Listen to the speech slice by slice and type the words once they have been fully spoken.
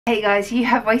Hey guys, you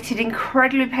have waited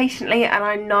incredibly patiently and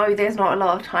I know there's not a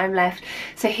lot of time left.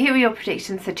 So here are your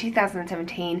predictions for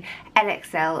 2017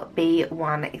 Edexcel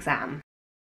B1 exam.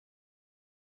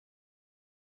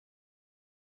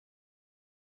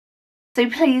 So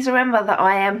please remember that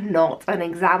I am not an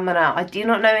examiner. I do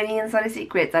not know any insider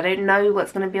secrets. I don't know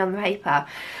what's going to be on the paper.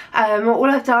 All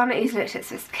I've done is looked at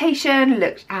specification,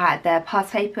 looked at their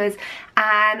past papers,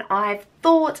 and I've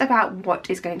thought about what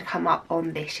is going to come up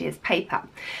on this year's paper.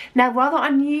 Now, rather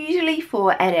unusually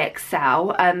for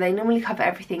Edexcel, they normally cover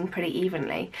everything pretty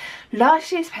evenly.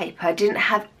 Last year's paper didn't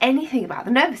have anything about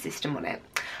the nervous system on it.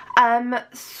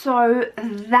 So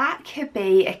that could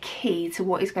be a key to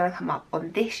what is going to come up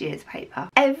on this year's paper.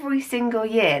 Every single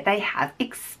year they have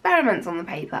experiments on the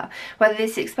paper, whether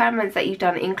it's experiments that you've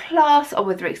done in class or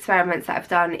whether experiments that I've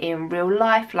done in real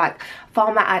life, like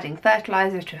farmer adding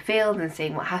fertilizer to a field and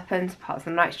seeing what happens, part of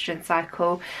the nitrogen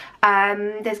cycle.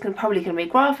 There's probably going to be a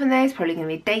graph in there, there's probably going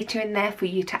to be data in there for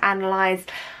you to analyse.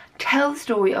 Tell the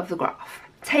story of the graph.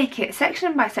 Take it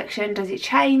section by section. Does it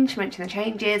change? Mention the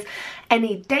changes.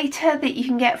 Any data that you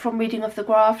can get from reading off the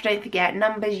graph. Don't forget,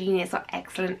 numbers, units are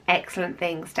excellent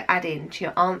things to add in to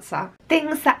your answer.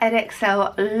 Things that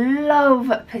Edexcel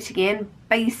love putting in,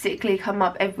 basically come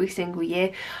up every single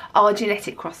year, are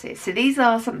genetic crosses. So these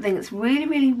are something that's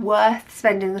really worth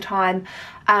spending the time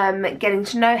getting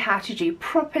to know how to do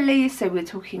properly. So we're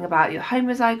talking about your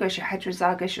homozygous, your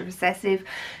heterozygous, your recessive,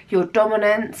 your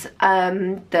dominant,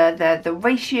 the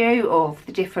ratio of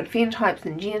the different phenotypes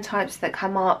and genotypes that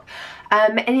come up.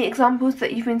 Any examples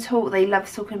that you've been taught? They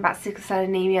love talking about sickle cell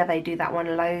anemia. They do that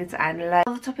one loads and loads.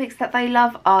 Other topics that they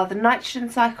love are the nitrogen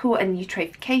cycle and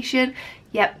eutrophication.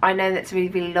 Yep, I know that's a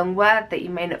really long word that you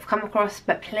may not have come across,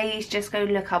 but please just go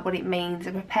look up what it means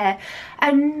and prepare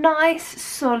a nice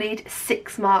solid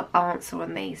 6-mark answer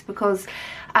on these, because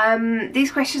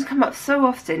these questions come up so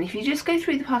often. If you just go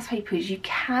through the past papers, you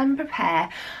can prepare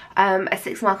a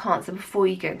 6-mark answer before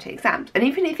you go into exams. And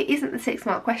even if it isn't the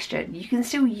 6-mark question, you can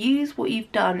still use what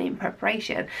you've done in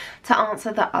preparation to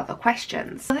answer the other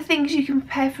questions. Other things you can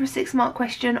prepare for a 6-mark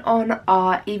question on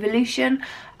are evolution,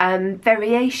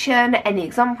 variation. Any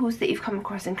examples that you've come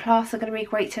across in class are going to be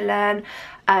great to learn.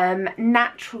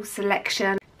 Natural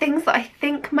selection. Things that I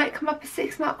think might come up as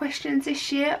 6-mark questions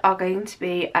this year are going to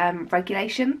be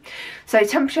regulation. So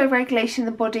temperature regulation in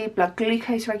the body, blood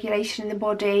glucose regulation in the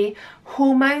body,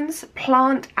 hormones,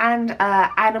 plant and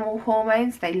animal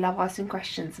hormones. They love asking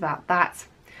questions about that.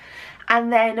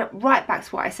 And then right back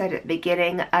to what I said at the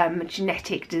beginning,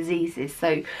 genetic diseases.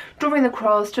 So drawing the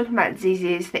cross, talking about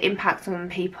diseases, the impact on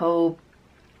people,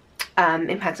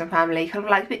 impact on family, kind of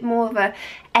like a bit more of a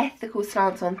ethical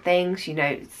stance on things. You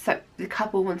know, so the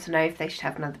couple want to know if they should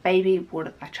have another baby, what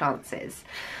are their chances.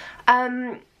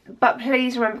 But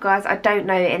please remember guys, I don't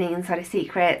know any insider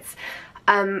secrets.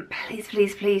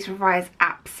 Please revise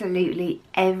absolutely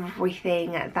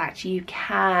everything that you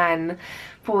can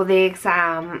for the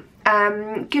exam.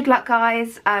 Good luck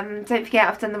guys. Don't forget,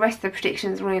 I've done the rest of the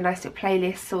predictions, really nice little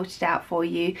playlist sorted out for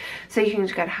you, so you can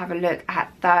just go and have a look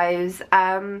at those.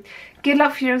 Good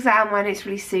luck for your exam when it's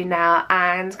really soon now,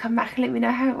 and come back and let me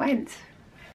know how it went.